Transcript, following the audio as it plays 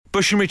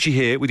Bush and Richie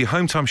here with your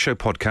Home Time Show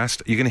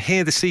podcast. You're going to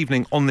hear this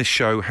evening on this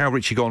show how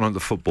Richie got on at the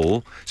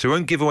football, so we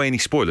won't give away any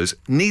spoilers.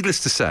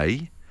 Needless to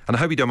say, and I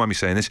hope you don't mind me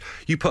saying this,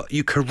 you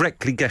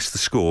correctly guessed the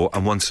score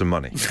and won some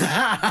money.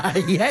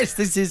 Yes,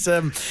 this is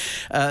a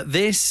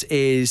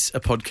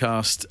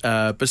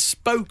podcast,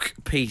 bespoke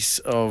piece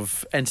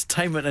of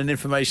entertainment and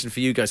information for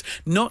you guys.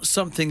 Not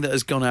something that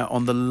has gone out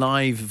on the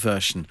live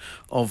version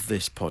of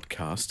this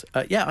podcast.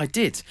 Yeah, I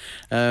did.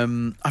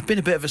 I've been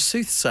a bit of a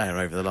soothsayer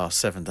over the last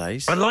 7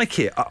 days. I like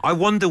it. I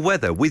wonder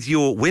whether, with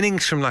your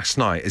winnings from last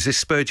night, has this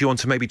spurred you on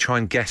to maybe try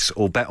and guess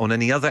or bet on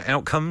any other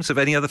outcomes of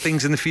any other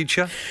things in the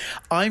future?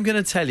 I'm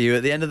going to tell you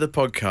at the end of the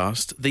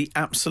podcast the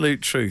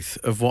absolute truth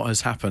of what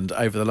has happened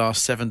over the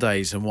last 7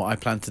 days and what I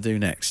plan to do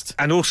next.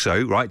 And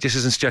also, right, just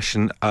as a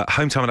suggestion,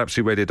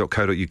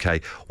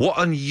 hometime@absoluteradio.co.uk, what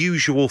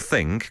unusual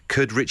thing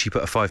could Richie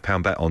put a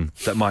 £5 bet on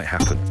that might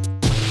happen?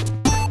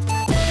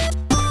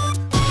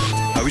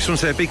 We just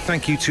want to say a big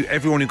thank you to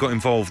everyone who got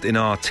involved in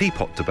our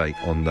teapot debate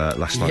on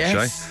last night's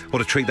show.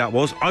 What a treat that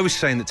was. I was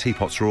saying that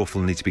teapots are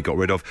awful and need to be got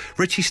rid of.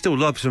 Richie still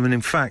loves them, and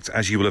in fact,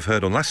 as you will have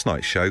heard on last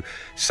night's show,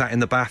 sat in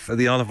the bath at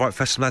the Isle of Wight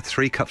Festival, had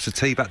 3 cups of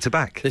tea back to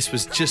back. This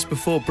was just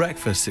before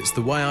breakfast. It's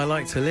the way I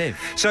like to live.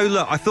 So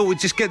look, I thought we'd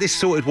just get this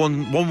sorted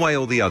one way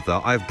or the other.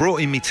 I've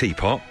brought in me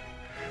teapot.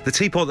 The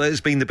teapot that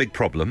has been the big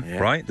problem,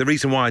 right? The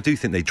reason why I do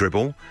think they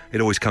dribble, it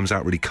always comes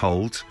out really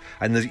cold,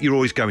 and you're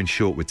always going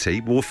short with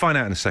tea. But we'll find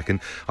out in a second.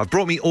 I've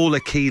brought me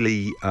Orla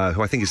Keeley,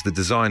 who I think is the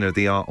designer of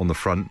the art on the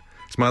front.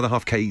 It's my other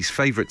half, Katie's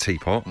favourite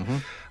teapot.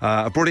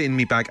 I brought it in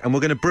my bag, and we're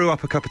going to brew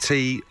up a cup of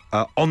tea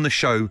on the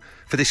show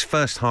for this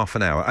first half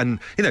an hour and,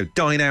 you know,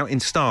 dine out in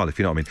style, if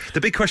you know what I mean.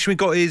 The big question we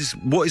got is,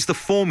 what is the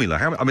formula?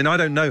 I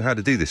don't know how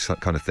to do this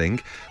kind of thing.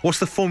 What's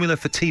the formula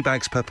for tea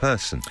bags per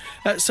person?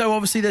 So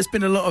obviously there's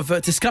been a lot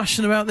of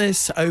discussion about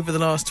this over the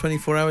last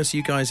 24 hours.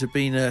 You guys have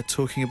been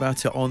talking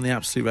about it on the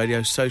Absolute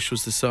Radio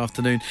socials this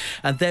afternoon,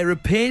 and there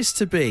appears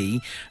to be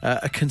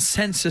a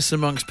consensus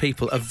amongst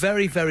people, a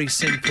very, very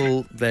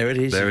simple, there it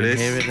is, there it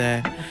is. Hear it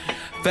there.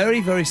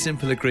 Very, very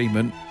simple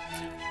agreement.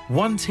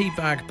 1 tea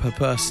bag per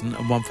person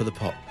and 1 for the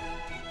pot.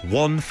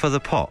 1 for the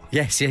pot?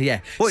 Yes, yeah.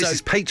 What is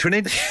this,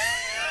 patronage?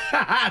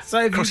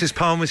 So Cross his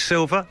palm with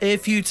silver?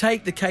 If you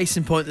take the case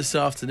in point this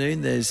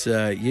afternoon, there's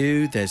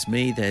you, there's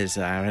me, there's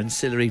our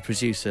ancillary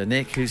producer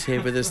Nick, who's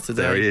here with us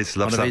today. There he is,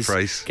 loves that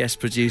phrase. Guest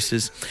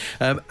producers.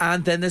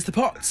 And then there's the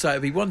pot. So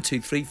it'll be 1,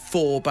 2, 3,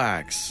 4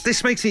 bags.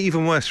 This makes it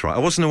even worse, right? I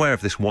wasn't aware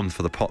of this 1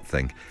 for the pot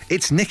thing.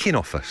 It's nicking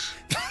off us.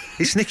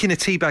 It's nicking a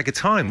tea bag at a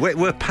time.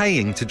 We're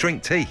paying to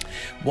drink tea.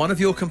 One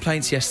of your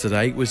complaints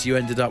yesterday was you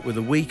ended up with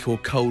a weak or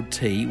cold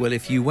tea. Well,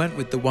 if you went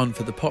with the 1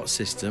 for the pot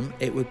system,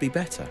 it would be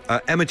better.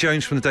 Emma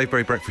Jones from the Dave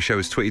Berry Breakfast Show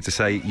has tweeted to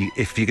say,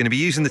 if you're going to be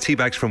using the tea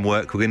bags from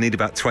work, we're going to need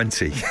about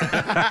 20.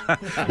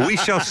 We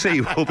shall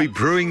see. We'll be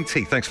brewing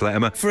tea. Thanks for that,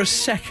 Emma. For a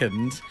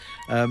second...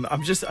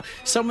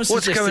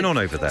 What's going on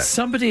over there?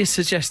 Somebody has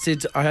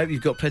suggested, I hope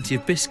you've got plenty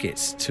of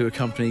biscuits to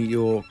accompany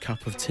your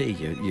cup of tea,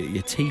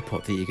 your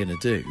teapot that you're going to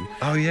do.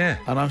 Oh, yeah.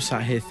 And I'm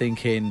sat here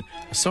thinking,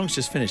 the song's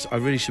just finished, I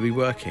really should be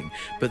working.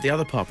 But the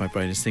other part of my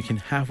brain is thinking,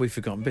 how have we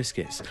forgotten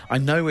biscuits? I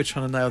know we're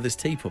trying to nail this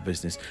teapot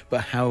business,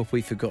 but how have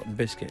we forgotten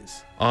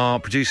biscuits? Our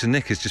producer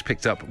Nick has just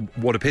picked up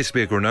what appears to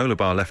be a granola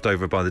bar left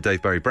over by the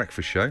Dave Berry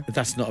Breakfast Show.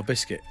 That's not a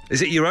biscuit.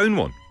 Is it your own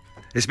one?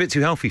 It's a bit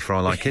too healthy for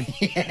our liking.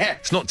 Yeah.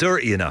 It's not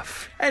dirty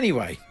enough.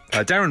 Anyway.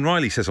 Darren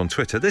Riley says on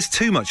Twitter, there's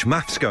too much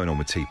maths going on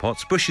with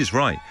teapots. Bush is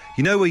right.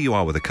 You know where you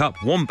are with a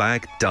cup, 1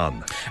 bag,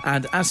 done.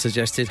 And as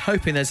suggested,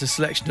 hoping there's a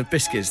selection of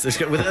biscuits. There's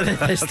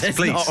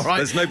Please, not, right?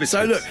 There's no biscuits.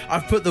 So look,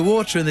 I've put the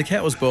water in the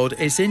kettle's boiled.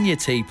 It's in your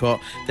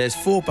teapot. There's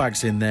 4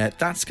 bags in there.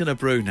 That's going to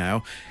brew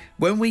now.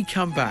 When we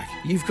come back,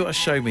 you've got to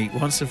show me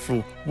once and for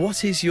all,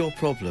 what is your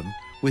problem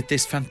with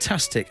this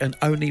fantastic and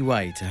only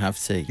way to have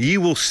tea?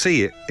 You will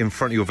see it in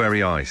front of your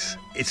very eyes.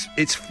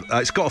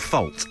 It's got a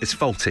fault. It's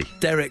faulty.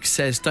 Derek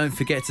says don't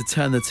forget to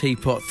turn the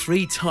teapot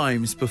 3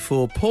 times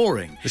before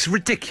pouring. It's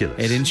ridiculous.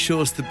 It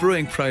ensures the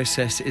brewing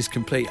process is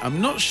complete.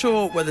 I'm not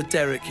sure whether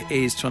Derek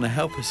is trying to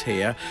help us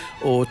here,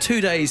 or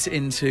 2 days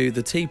into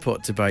the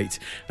teapot debate,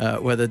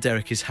 whether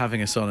Derek is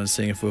having us on and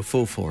seeing if we'll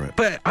fall for it.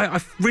 But I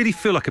really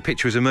feel like a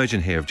picture is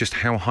emerging here of just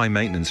how high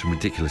maintenance and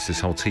ridiculous this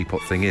whole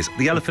teapot thing is.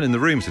 The elephant in the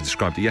room, as I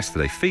described it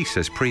yesterday. Fee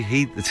says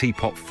preheat the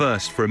teapot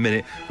first for a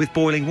minute with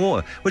boiling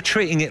water. We're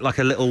treating it like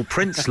a little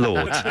Prince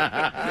Lord.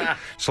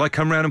 Shall I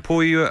come round and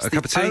pour you a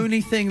cup of tea? The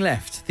only thing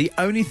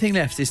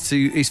left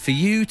is for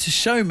you to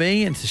show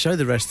me and to show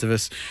the rest of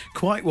us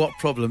quite what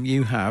problem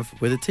you have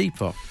with a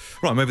teapot.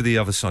 Right, I'm over the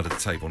other side of the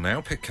table now.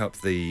 Pick up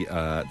the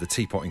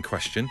teapot in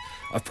question.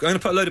 I'm going to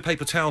put a load of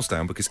paper towels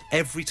down because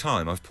every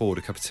time I've poured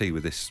a cup of tea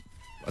with this,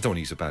 I don't want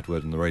to use a bad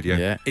word on the radio.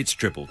 Yeah. It's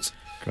dribbled.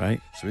 Great.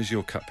 So here's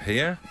your cup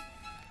here.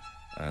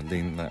 And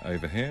lean that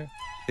over here.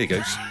 Here you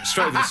go,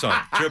 straight over the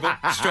side. Dribble,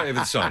 straight over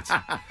the side.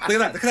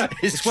 Look at that.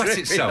 It's wet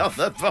itself.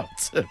 On the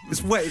bottom.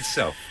 It's wet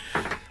itself.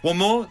 One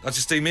more. I'll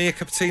just do me a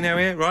cup of tea now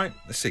here, right?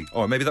 Let's see.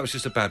 All right, maybe that was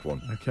just a bad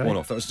one. Okay. One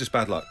off. That was just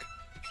bad luck.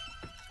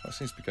 That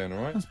seems to be going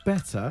all right. That's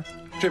better.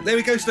 Drip, there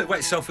we go. Wet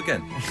itself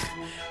again.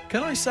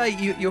 Can I say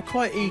you're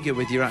quite eager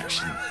with your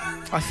action?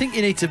 I think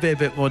you need to be a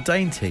bit more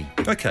dainty.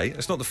 Okay,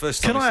 it's not the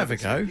first time. Can I have a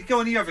go? Go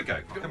on, you have a go.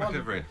 Come back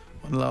over here.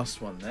 One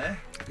last one there.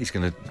 He's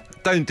going to...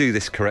 Don't do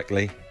this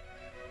correctly.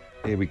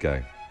 Here we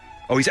go.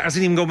 Oh, he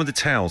hasn't even gone with the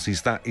towels.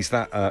 He's that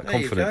There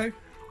confident. you go.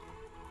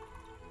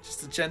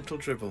 Just a gentle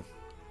dribble.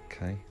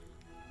 Okay.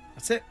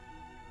 That's it.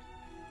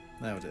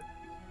 Nailed it.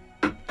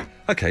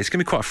 Okay, it's going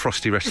to be quite a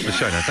frosty rest of the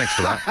show now. Thanks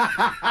for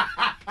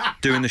that.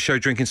 Doing the show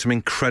drinking some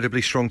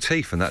incredibly strong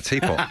tea from that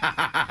teapot.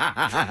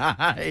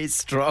 It's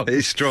strong. It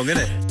is strong,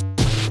 isn't it?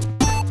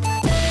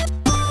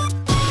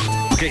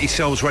 Get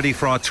yourselves ready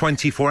for our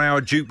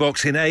 24-hour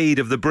jukebox in aid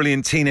of the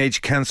brilliant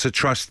Teenage Cancer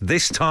Trust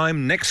this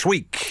time next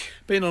week.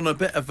 Been on a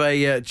bit of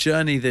a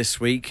journey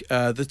this week,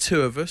 the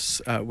two of us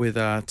with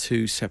our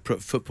two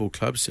separate football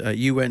clubs.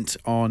 You went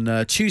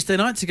on Tuesday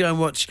night to go and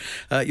watch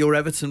your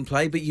Everton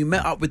play, but you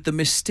met up with the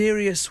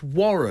mysterious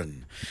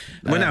Warren.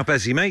 We're now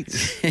busy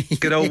mates.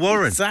 Good old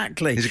Warren.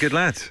 Exactly. He's a good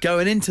lad.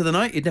 Going into the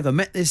night, you'd never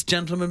met this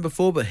gentleman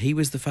before, but he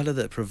was the fella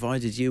that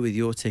provided you with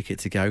your ticket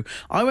to go.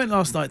 I went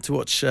last night to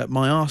watch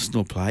my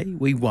Arsenal play.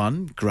 We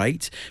won,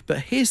 great.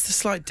 But here's the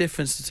slight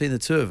difference between the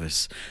two of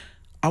us.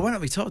 I went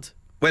up with Todd.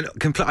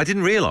 I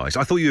didn't realise.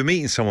 I thought you were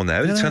meeting someone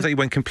there. It turns out you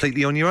went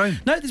completely on your own.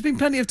 No, there's been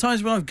plenty of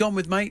times when I've gone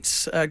with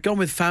mates, gone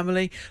with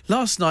family.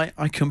 Last night,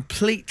 I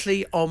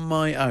completely on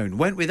my own.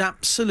 Went with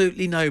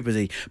absolutely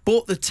nobody.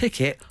 Bought the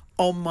ticket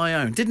on my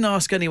own. Didn't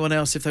ask anyone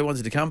else if they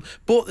wanted to come.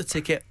 Bought the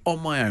ticket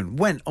on my own.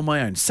 Went on my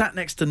own. Sat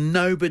next to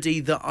nobody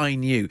that I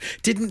knew.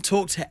 Didn't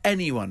talk to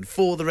anyone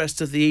for the rest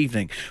of the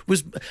evening.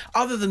 Was,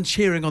 other than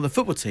cheering on the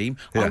football team,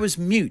 I was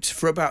mute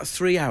for about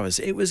 3 hours.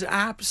 It was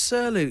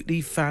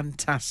absolutely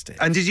fantastic.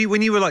 And did you,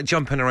 when you were like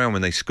jumping around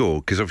when they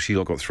scored, because obviously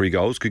you got 3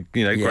 goals, great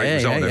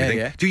result and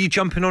everything. Do you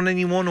jumping on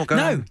anyone or go?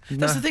 No,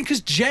 that's the thing,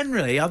 because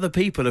generally other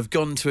people have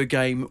gone to a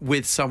game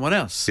with someone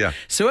else. Yeah.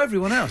 So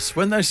everyone else,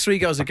 when those 3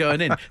 goals are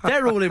going in,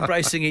 they're all embracing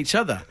each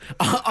other.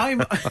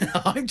 I'm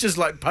just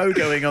like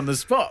pogoing on the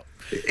spot.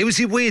 It was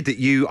weird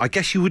that I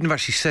guess you wouldn't have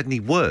actually said any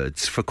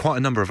words for quite a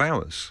number of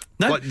hours.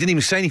 No. Like, didn't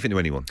even say anything to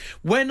anyone.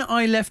 When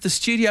I left the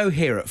studio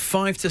here at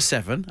 5 to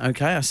 7,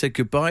 okay, I said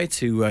goodbye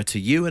to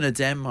you and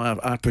Adem,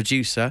 our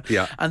producer.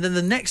 Yeah. And then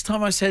the next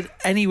time I said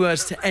any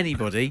words to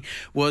anybody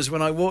was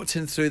when I walked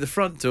in through the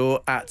front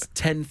door at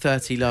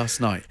 10:30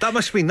 last night. That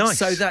must be nice.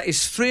 So that is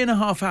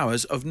 3.5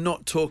 hours of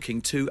not talking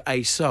to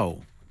a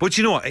soul. But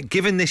you know what?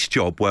 Given this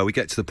job where we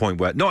get to the point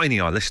where not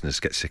only our listeners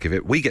get sick of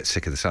it, we get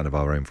sick of the sound of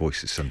our own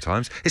voices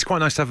sometimes. It's quite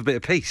nice to have a bit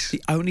of peace.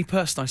 The only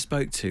person I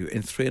spoke to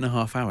in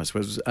 3.5 hours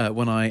was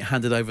when I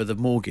handed over the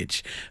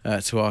mortgage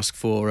to ask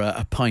for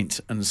a pint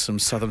and some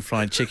southern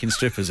fried chicken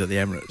strippers at the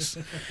Emirates.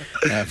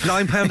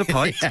 £9 a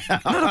pint,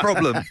 not a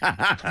problem.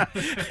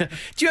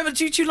 Do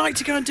you like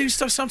to go and do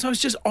stuff sometimes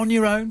just on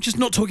your own, just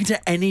not talking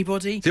to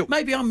anybody?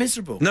 Maybe I'm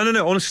miserable. No.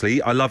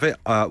 Honestly, I love it.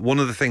 One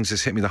of the things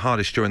that's hit me the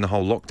hardest during the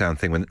whole lockdown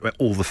thing, when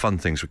all the fun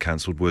things were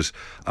cancelled, was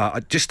I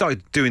just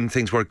started doing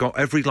things where I got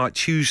every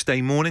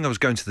Tuesday morning I was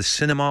going to the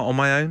cinema on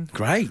my own.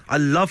 Great. I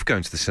love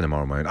going to the cinema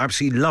on my own. I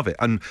absolutely love it.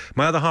 And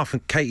my other half,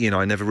 and Katie and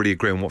I, never really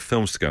agree on what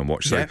films to go and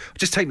watch. So I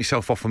just take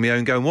myself off on my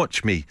own, go and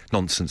watch me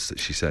nonsense that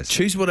she says.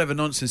 Choose whatever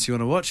nonsense you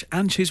want to watch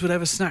and choose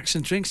whatever snacks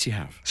and drinks you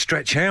have.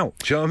 Stretch out.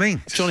 Do you know what I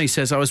mean? Johnny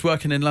says, I was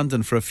working in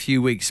London for a few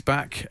weeks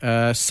back.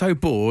 So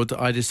bored,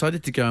 I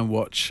decided to go and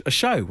watch a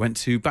show. Went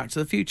to Back to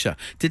the Future.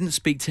 Didn't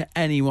speak to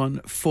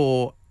anyone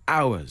for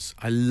hours.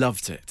 I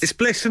loved it. It's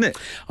bliss, isn't it?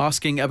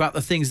 Asking about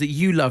the things that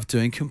you love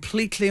doing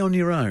completely on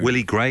your own.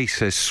 Willie Gray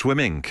says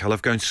swimming. I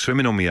love going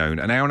swimming on my own.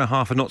 An hour and a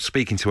half of not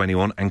speaking to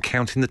anyone and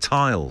counting the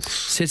tiles.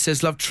 Sid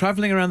says, love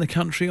travelling around the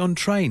country on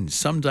trains.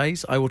 Some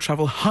days I will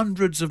travel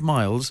hundreds of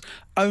miles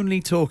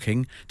only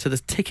talking to the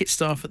ticket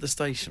staff at the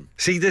station.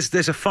 See,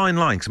 there's a fine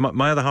line, because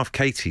my other half,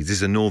 Katie, this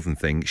is a northern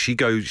thing. She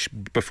goes,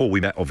 before we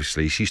met,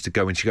 obviously, she used to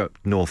go, when she go up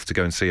north to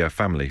go and see her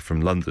family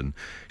from London,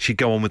 she'd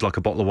go on with like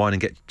a bottle of wine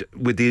and get,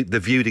 with the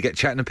view to get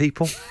chatting to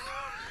people.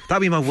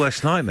 That'd be my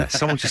worst nightmare.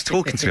 Someone just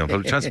talking to me on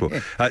public transport.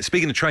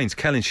 Speaking of trains,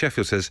 Kel in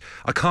Sheffield says,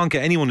 I can't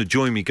get anyone to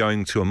join me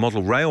going to a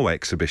model railway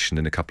exhibition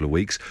in a couple of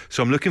weeks,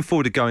 so I'm looking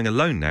forward to going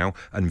alone now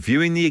and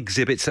viewing the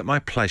exhibits at my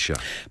pleasure.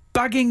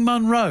 Bagging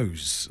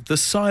Munros, The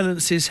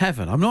Silence is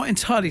Heaven. I'm not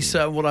entirely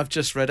certain what I've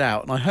just read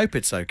out, and I hope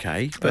it's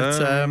okay,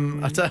 but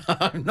I'm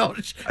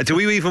not... Do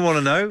we even want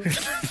to know?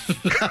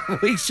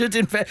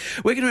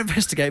 We're going to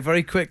investigate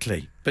very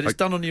quickly, but it's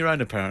done on your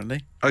own,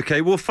 apparently.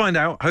 OK, we'll find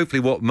out, hopefully,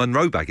 what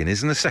Munro bagging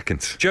is in a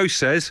second. Joe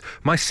says,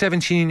 my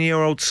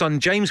 17-year-old son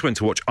James went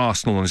to watch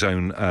Arsenal on his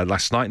own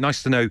last night.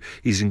 Nice to know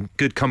he's in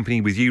good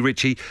company with you,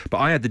 Richie, but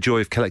I had the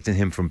joy of collecting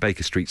him from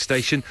Baker Street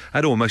Station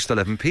at almost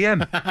 11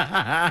 p.m.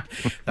 That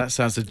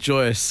sounds a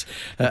joyous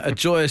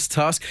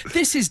task.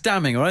 This is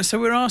damning, all right? So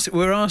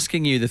we're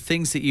asking you the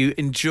things that you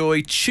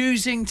enjoy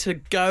choosing to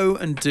go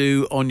and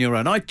do on your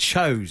own. I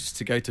chose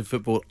to go to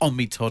football on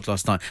me Todd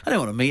last night. I don't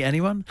want to meet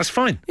anyone. That's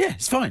fine. Yeah,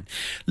 it's fine.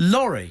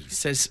 Laurie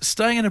says,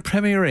 staying in a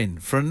Premier Inn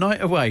for a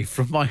night away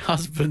from my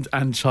husband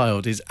and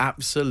child is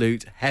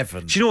absolute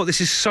heaven. Do you know what?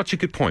 This is such a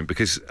good point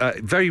because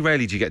very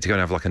rarely do you get to go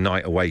and have like a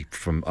night away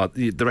from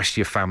the rest of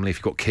your family if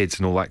you've got kids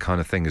and all that kind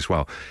of thing as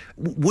well.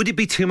 Would it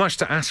be too much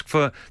to ask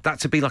for that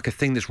to be like a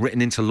thing that's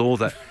written into law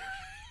that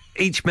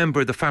each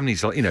member of the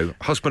family's like,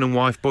 husband and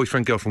wife,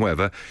 boyfriend, girlfriend,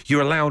 whatever,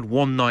 you're allowed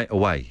one night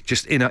away,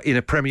 just in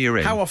a Premier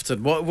Inn? How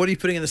often? What are you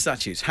putting in the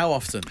statutes? How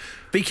often?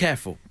 Be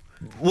careful.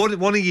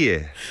 One a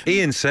year.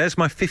 Ian says,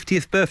 my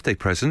 50th birthday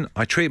present,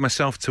 I treated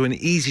myself to an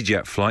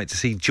EasyJet flight to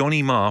see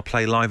Johnny Marr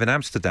play live in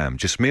Amsterdam.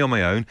 Just me on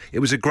my own. It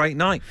was a great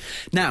night.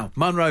 Now,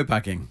 Munro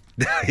bagging.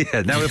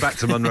 Yeah, now we're back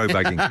to Munro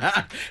bagging.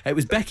 It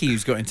was Becky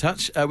who's got in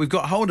touch. We've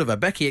got hold of her.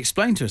 Becky,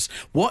 explain to us,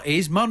 what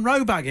is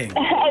Munro bagging?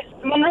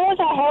 Munro's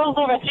are halls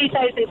over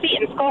 3,000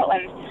 feet in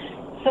Scotland.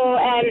 So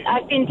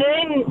I've been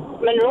doing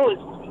Munro's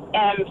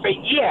for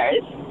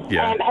years.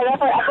 Yeah.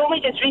 However, I've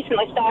only just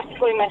recently started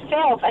going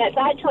myself, and it's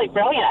actually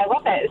brilliant. I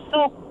love it.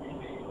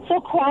 It's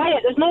so quiet.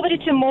 There's nobody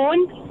to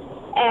moan,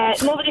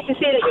 nobody to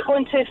say that you're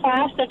going too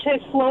fast or too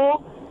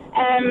slow.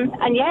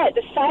 And yeah,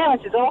 the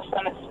silence is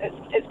awesome.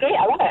 It's great.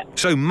 I love it.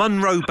 So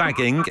Munro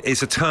bagging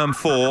is a term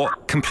for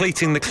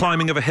completing the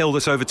climbing of a hill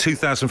that's over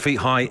 2,000 feet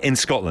high in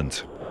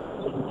Scotland.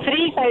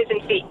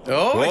 3,000 feet.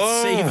 Oh, Whoa.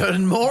 It's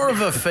even more of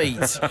a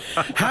feat.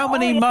 How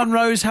many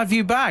Munros have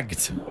you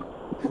bagged?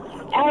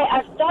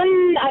 I've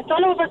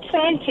done over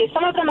 20.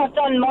 Some of them I've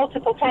done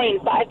multiple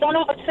times, but I've done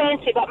over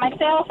 20. But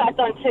myself, I've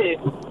done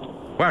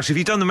 2. Wow, so if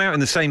you've done them out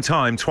in the same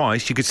time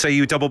twice, you could say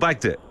you double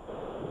bagged it.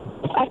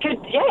 I could,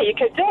 yeah, you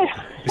could do.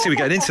 You see, we're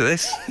getting into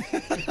this.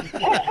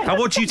 And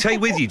what do you take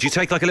with you? Do you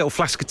take like a little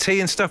flask of tea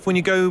and stuff when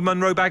you go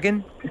Munro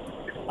bagging?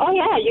 Oh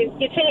yeah,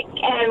 you take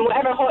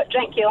whatever hot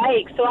drink you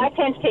like. So I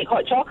tend to take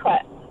hot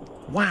chocolate.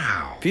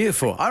 Wow.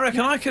 Beautiful. I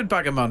reckon I could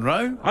bag a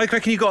Munro. I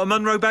reckon you got a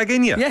Munro bag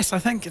in you. Yes,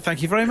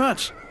 thank you very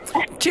much.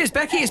 Cheers,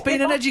 Becky. It's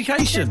been an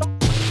education.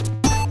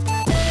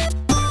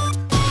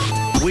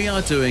 We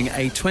are doing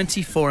a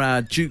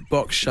 24-hour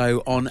jukebox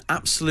show on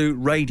Absolute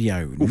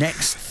Radio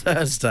next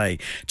Thursday.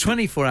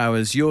 24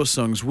 hours, your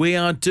songs. We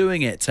are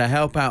doing it to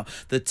help out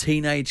the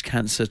Teenage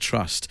Cancer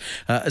Trust.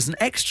 As an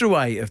extra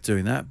way of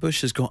doing that, Bush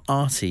has got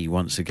arty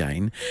once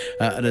again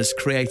and has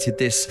created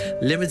this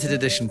limited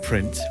edition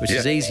print, which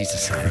is easy to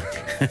say.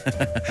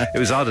 It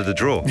was harder to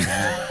draw.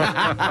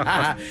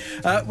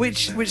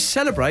 Which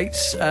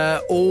celebrates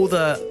all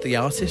the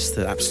artists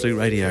that Absolute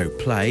Radio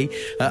play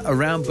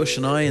around Bush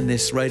and I in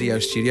this radio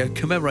studio,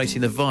 commemorating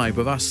the vibe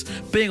of us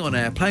being on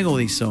air, playing all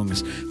these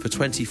songs for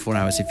 24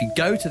 hours. If you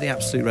go to the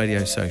Absolute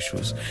Radio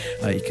socials,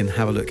 you can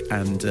have a look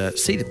and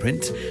see the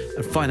print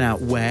and find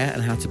out where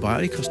and how to buy it. It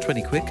only costs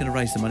 20 quid, going to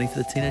raise the money for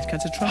the Teenage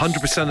Cancer Trust.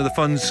 100% of the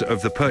funds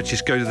of the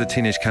purchase go to the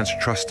Teenage Cancer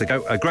Trust to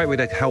go. A great way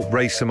to help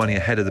raise some money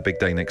ahead of the big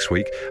day next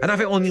week. And have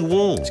it on your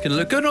wall. It's going to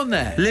look good on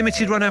there.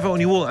 Limited run, have it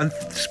on your wall. And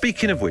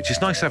speaking of which,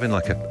 it's nice having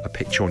like a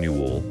picture on your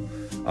wall.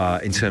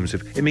 In terms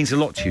of, it means a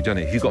lot to you, doesn't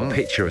it? If you've got a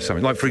picture of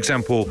something. Like, for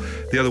example,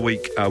 the other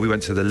week we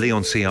went to the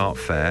Leigh-on-Sea Art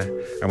Fair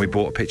and we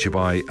bought a picture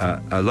by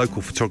a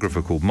local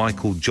photographer called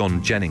Michael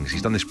John Jennings.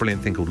 He's done this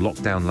brilliant thing called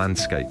Lockdown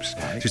Landscapes.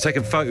 So he's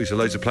taken photos of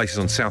loads of places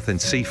on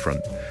Southend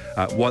Seafront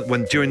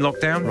when during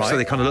lockdown, so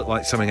they kind of look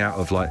like something out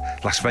of like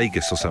Las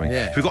Vegas or something.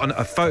 Yeah. So we've got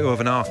a photo of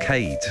an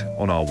arcade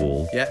on our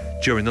wall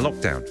during the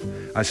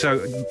lockdown. So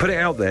put it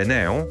out there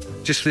now,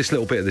 just for this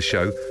little bit of the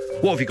show.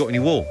 What have you got on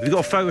your wall? Have you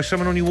got a photo of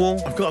someone on your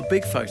wall? I've got a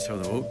big photo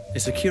on the wall.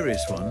 It's a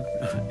curious one.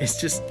 It's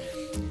just,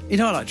 I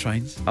like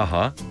trains.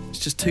 Uh-huh. It's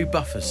just two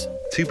buffers.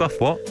 Two buff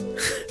what?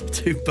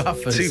 Two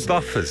buffers. Two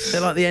buffers.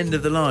 They're like the end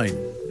of the line.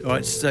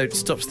 Right, so it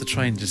stops the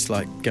train just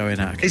like going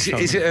out of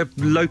control. Is it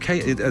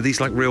located? Are these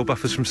like real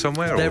buffers from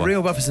somewhere? They're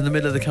real buffers in the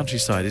middle of the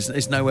countryside.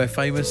 It's nowhere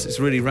famous. It's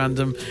really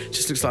random. It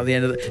just looks like the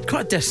end of the.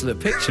 Quite a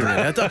desolate picture,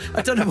 really.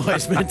 I don't know what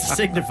it's meant to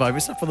signify, but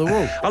it's up on the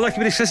wall. I like it,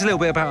 but it says a little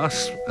bit about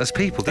us as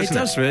people, doesn't it? It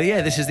does, really.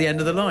 Yeah, this is the end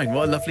of the line.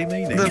 What a lovely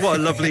meaning.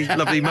 What a lovely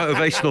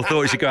motivational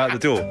thought as you go out the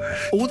door.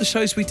 All the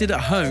shows we did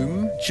at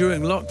home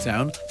during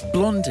lockdown,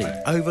 Blondie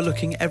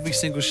overlooking every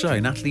single show.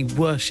 Natalie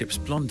worships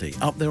Blondie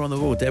up there on the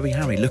wall. Debbie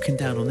Harry looking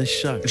down on this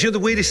show. Do you know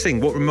the weirdest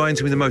thing? What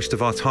reminds me the most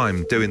of our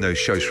time doing those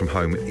shows from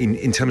home,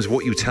 in terms of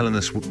what you were telling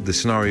us, the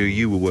scenario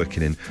you were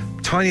working in,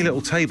 tiny little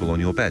table on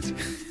your bed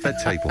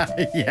table.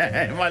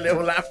 Yeah, my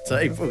little lap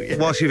table. Yeah.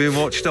 Whilst you've been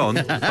watched on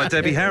by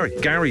Debbie Harry.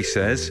 Gary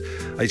says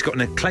he's got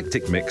an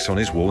eclectic mix on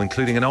his wall,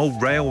 including an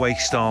old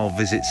railway-style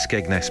Visit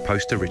Skegness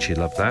poster. Richie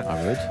loved that.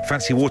 I would.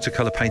 Fancy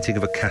watercolour painting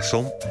of a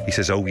castle. He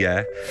says, oh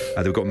yeah.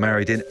 They've got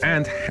married in.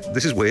 And,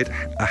 this is weird,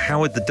 a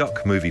Howard the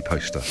Duck movie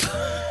poster.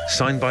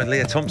 Signed by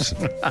Leah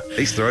Thompson.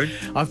 He's thrown.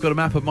 I've got a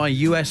map of my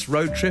US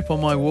road trip on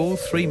my wall.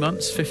 3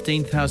 months,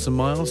 15,000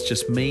 miles,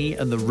 just me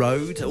and the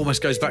road. It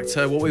almost goes back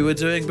to what we were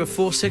doing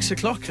before 6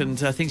 o'clock and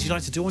things you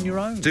like to do on your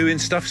own. Doing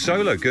stuff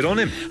solo. Good on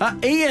him.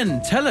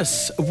 Ian, tell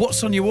us,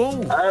 what's on your wall?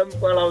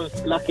 Well, I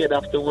was lucky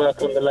enough to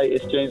work on the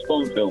latest James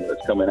Bond film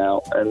that's coming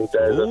out, and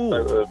there's a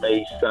photo of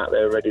me sat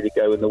there ready to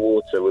go in the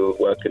water. We were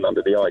working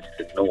under the ice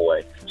in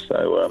Norway,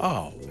 so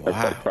I'm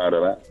quite proud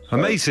of that. So,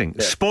 amazing.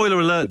 Yeah. Spoiler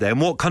alert then,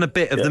 what kind of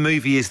bit of the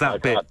movie is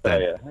that bit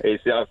then?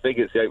 I think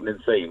it's the opening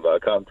scene, but I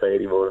can't tell you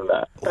any more than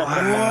that.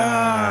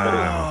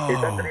 Wow.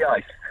 It's under the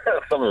ice.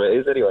 Some of it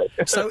is, anyway.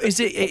 So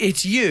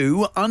it's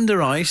you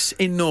under ice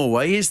in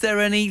Norway. Is there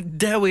any,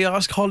 dare we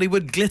ask,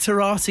 Hollywood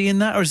glitterati in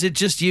that, or is it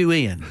just you,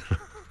 Ian?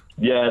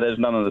 Yeah, there's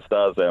none of the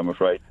stars there, I'm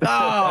afraid.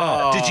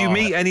 Oh. Did you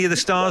meet any of the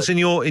stars in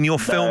your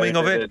filming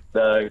of it?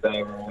 No,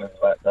 they were all in the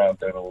background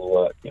doing all the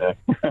work, you know.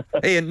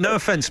 Ian, no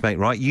offence, mate,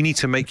 right? You need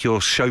to make your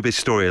showbiz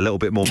story a little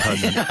bit more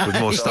permanent with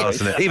more stars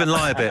in it. Even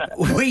lie a bit.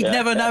 We'd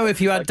never know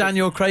if you had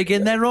Daniel Craig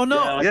in there or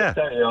not. Yeah, I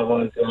can tell you I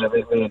was,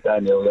 me and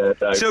Daniel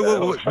there.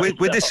 So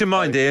with this in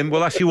mind, Ian,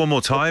 we'll ask you one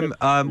more time.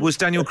 Was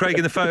Daniel Craig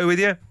in the photo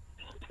with you?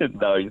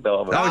 No, he's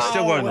not. Oh, he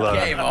still won't lie.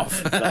 Get him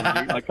off. No,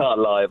 I can't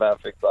lie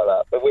about things like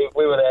that. But we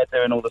were there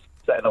doing all the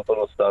setting up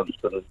all the stunts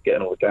and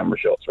getting all the camera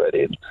shots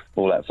ready and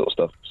all that sort of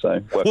stuff. So,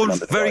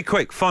 very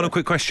quick, final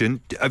quick question.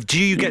 Do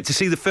you get to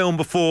see the film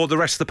before the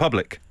rest of the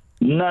public?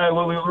 No,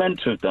 well, we were meant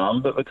to have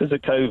done, but because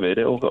of COVID,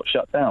 it all got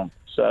shut down.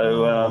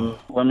 So,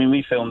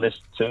 we filmed this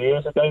 2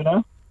 years ago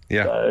now.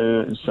 Yeah.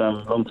 So it's a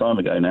long time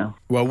ago now.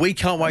 Well, we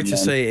can't wait to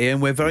see it,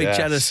 Ian. We're very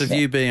jealous of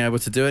you being able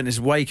to do it, and it's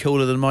way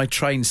cooler than my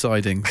train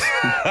sightings.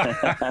 But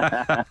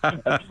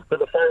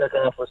the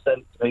photograph was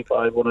sent to me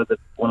by one of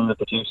the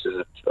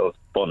producers of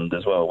Bond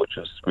as well, which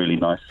was really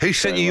nice. Who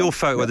sent you your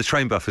photo of the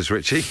train buffers,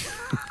 Richie?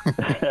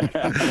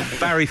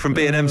 Barry from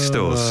B&M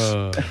Stores.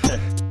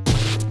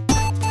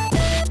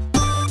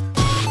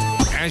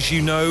 As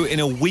you know, in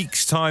a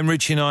week's time,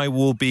 Richie and I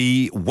will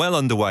be well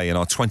underway in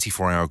our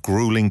 24-hour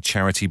gruelling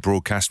charity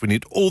broadcast. We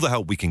need all the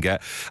help we can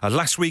get.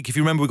 Last week, if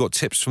you remember, we got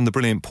tips from the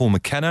brilliant Paul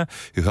McKenna,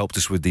 who helped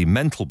us with the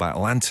mental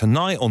battle. And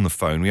tonight on the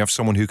phone, we have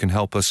someone who can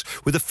help us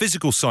with the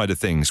physical side of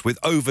things. With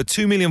over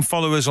 2 million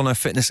followers on her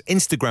fitness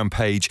Instagram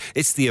page,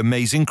 it's the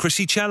amazing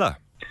Chrissy Chella.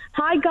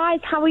 Hi guys,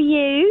 how are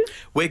you?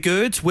 We're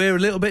good. We're a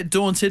little bit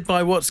daunted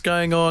by what's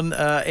going on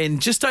in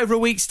just over a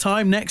week's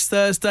time. Next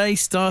Thursday,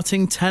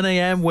 starting 10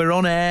 a.m, we're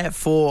on air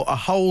for a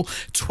whole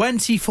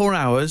 24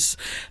 hours.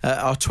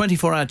 Our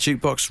 24-hour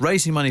jukebox,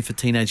 raising money for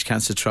Teenage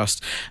Cancer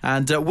Trust.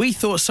 And we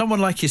thought someone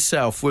like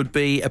yourself would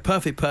be a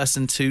perfect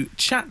person to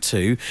chat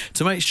to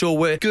make sure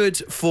we're good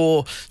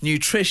for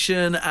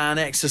nutrition and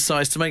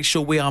exercise, to make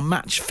sure we are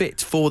match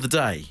fit for the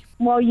day.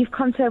 Well, you've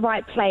come to the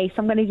right place.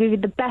 I'm going to give you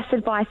the best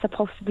advice I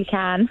possibly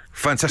can.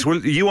 Fantastic. Well,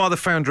 you are the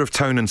founder of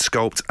Tone and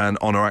Sculpt and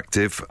Honour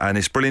Active, and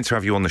it's brilliant to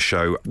have you on the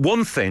show.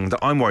 One thing that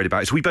I'm worried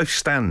about is we both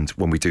stand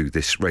when we do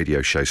this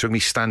radio show, so we're going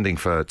to be standing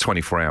for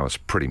 24 hours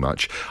pretty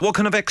much. What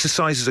kind of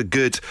exercises are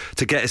good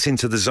to get us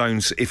into the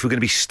zones if we're going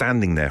to be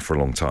standing there for a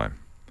long time?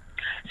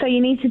 So you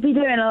need to be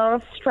doing a lot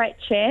of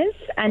stretches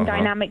and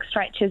dynamic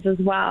stretches as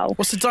well.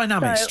 What's a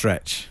dynamic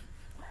stretch?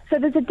 So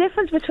there's a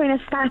difference between a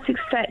static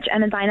stretch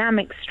and a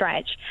dynamic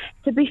stretch.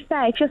 To be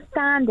fair, if you're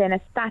standing,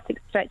 a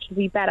static stretch would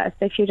be better.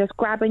 So if you're just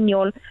grabbing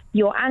your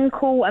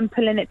ankle and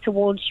pulling it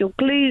towards your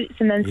glutes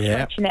and then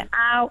stretching it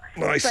out,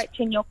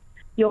 stretching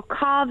your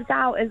calves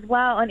out as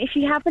well. And if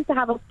you happen to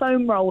have a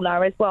foam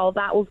roller as well,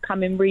 that will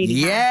come in really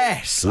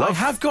Yes, I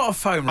have got a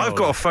foam roller. I've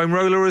got a foam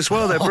roller as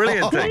well. They're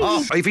brilliant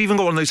things. I've even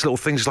got one of those little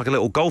things, like a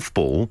little golf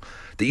ball,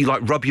 that you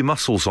like rub your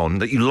muscles on,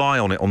 that you lie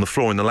on it on the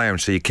floor in the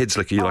lounge so your kids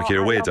look at you like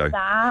you're a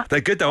weirdo.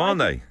 They're good though, aren't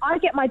they? I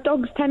get my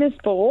dog's tennis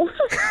ball.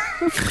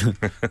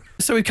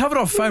 So we covered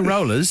off foam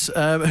rollers.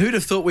 Who'd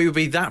have thought we would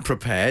be that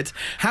prepared?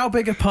 How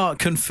big a part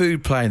can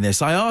food play in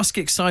this? I ask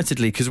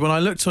excitedly because when I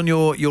looked on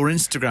your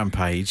Instagram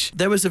page,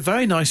 there was a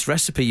very nice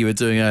recipe you were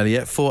doing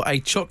earlier for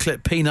a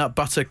chocolate peanut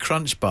butter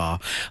crunch bar.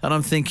 And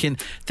I'm thinking,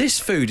 this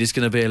food is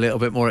going to be a little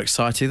bit more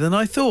exciting than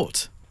I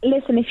thought.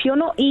 Listen, if you're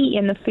not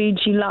eating the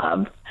foods you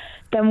love,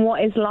 then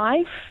what is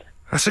life?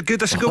 That's a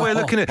good way of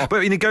looking at it.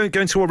 But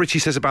going to what Richie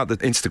says about the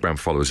Instagram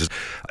followers,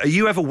 are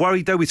you ever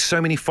worried though with so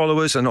many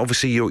followers, and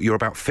obviously you're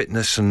about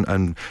fitness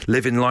and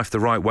living life the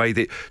right way,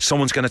 that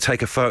someone's going to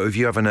take a photo of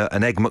you having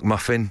an egg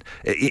McMuffin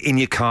in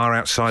your car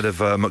outside of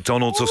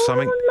McDonald's or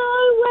something?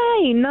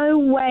 No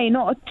way,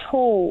 not at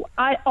all.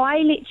 I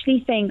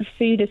literally think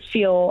food is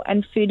fuel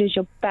and food is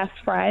your best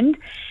friend.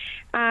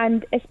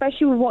 And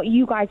especially with what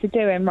you guys are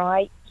doing,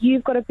 right?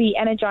 You've got to be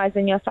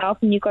energizing yourself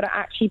and you've got to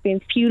actually be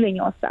fueling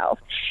yourself.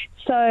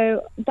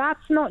 So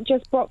that's not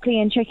just broccoli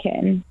and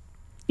chicken,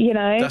 you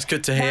know? That's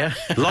good to hear.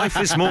 Life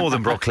is more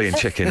than broccoli and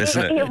chicken,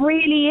 isn't it? It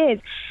really is.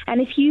 And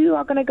if you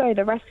are going to go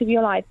the rest of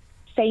your life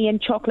saying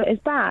chocolate is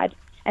bad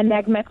and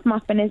Egg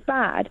McMuffin is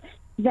bad,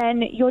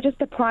 then you're just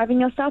depriving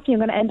yourself and you're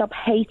going to end up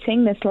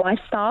hating this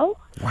lifestyle.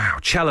 Wow,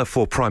 Chella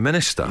for Prime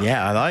Minister.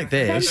 Yeah, I like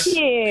this. Thank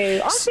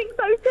you. I think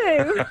so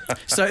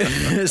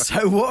too.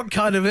 So what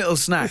kind of little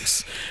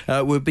snacks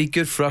would be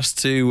good for us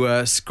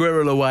to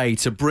squirrel away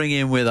to bring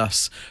in with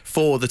us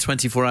for the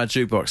 24-hour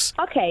jukebox?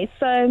 Okay,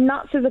 so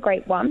nuts is a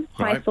great one.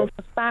 Right. High source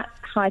of fat,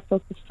 high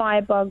source of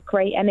fibre,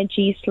 great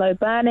energy, slow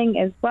burning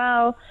as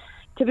well.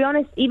 To be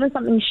honest, even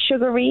something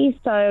sugary,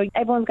 so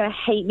everyone's going to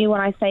hate me when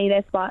I say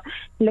this, but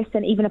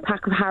listen, even a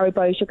pack of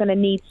Haribos, you're going to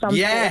need some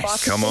Yes!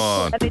 sort of Come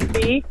on.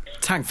 energy.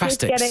 Tank Just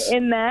Fastics. get it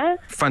in there.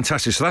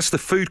 Fantastic. So that's the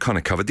food kind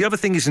of covered. The other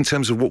thing is in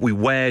terms of what we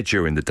wear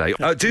during the day.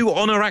 Do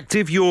Honor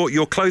Active,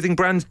 your clothing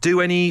brand,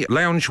 do any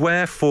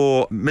loungewear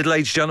for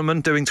middle-aged gentlemen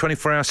doing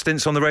 24-hour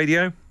stints on the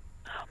radio?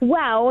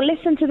 Well,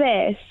 listen to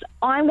this.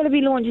 I'm going to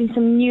be launching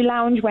some new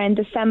loungewear in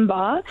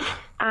December,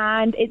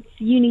 and it's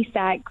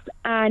unisex,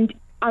 and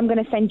I'm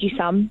going to send you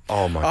some.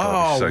 Oh, my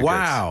God. Oh, so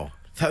wow.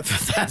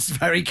 That's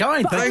very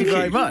kind. But Thank you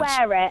very much.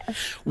 Wear it.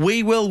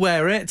 We will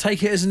wear it.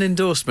 Take it as an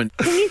endorsement.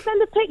 Can you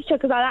send a picture?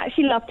 Because I'd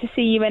actually love to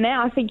see you in it.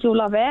 I think you'll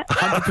love it.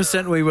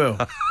 100% we will.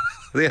 Good.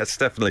 Yes,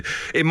 definitely.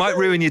 It might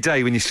ruin your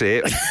day when you see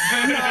it.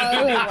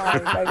 No, it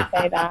won't. Don't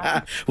say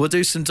that. We'll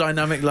do some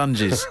dynamic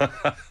lunges.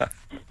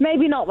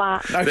 Maybe not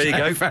that. There you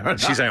go. fair enough.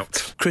 She's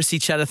out. Chrissy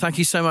Cheddar, thank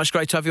you so much.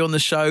 Great to have you on the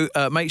show.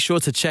 Make sure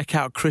to check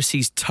out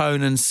Chrissy's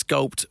Tone and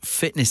Sculpt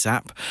fitness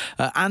app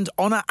and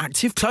Honor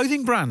Active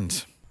clothing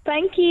brand.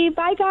 Thank you.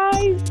 Bye,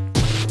 guys.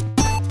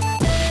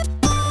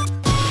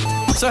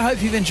 So I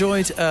hope you've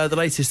enjoyed the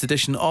latest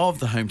edition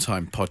of the Home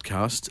Time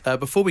podcast.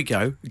 Before we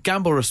go,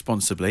 gamble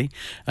responsibly.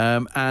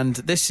 And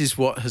this is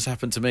what has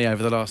happened to me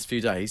over the last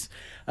few days.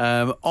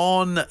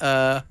 On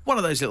one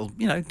of those little,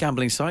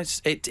 gambling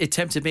sites, it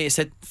tempted me. It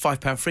said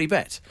 £5 free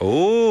bet.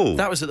 Oh.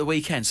 That was at the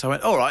weekend. So I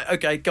went, all right,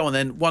 OK, go on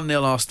then.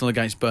 1-0 Arsenal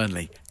against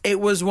Burnley. It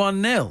was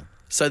 1-0.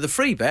 So the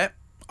free bet,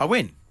 I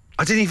win.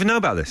 I didn't even know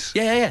about this.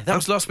 Yeah. That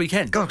was last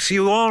weekend. God, so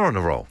you are on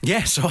a roll.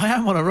 Yeah, so I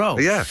am on a roll.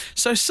 Yeah.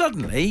 So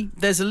suddenly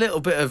there's a little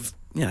bit of,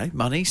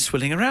 money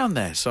swilling around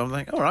there. So I'm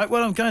like, all right,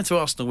 well, I'm going to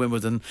Arsenal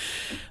Wimbledon.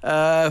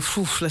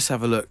 Let's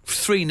have a look.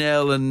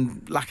 3-0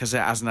 and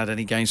Lacazette hasn't had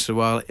any games for a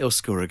while. He'll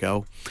score a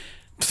goal.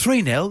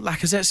 3-0,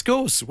 Lacazette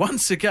scores.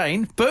 Once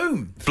again,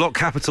 boom. Block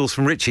capitals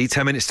from Richie,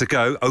 10 minutes to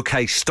go.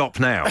 OK, stop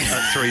now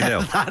at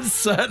 3-0. That's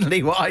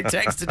certainly what I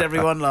texted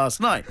everyone last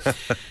night.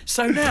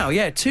 So now,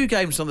 2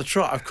 games on the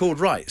trot I've called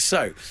right.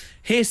 So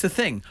here's the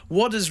thing.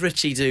 What does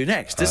Richie do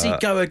next? Does he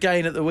go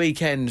again at the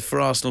weekend for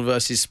Arsenal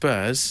versus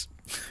Spurs?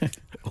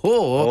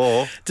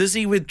 Or does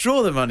he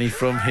withdraw the money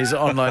from his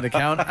online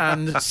account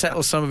and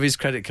settle some of his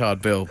credit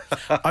card bill?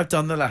 I've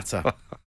done the latter.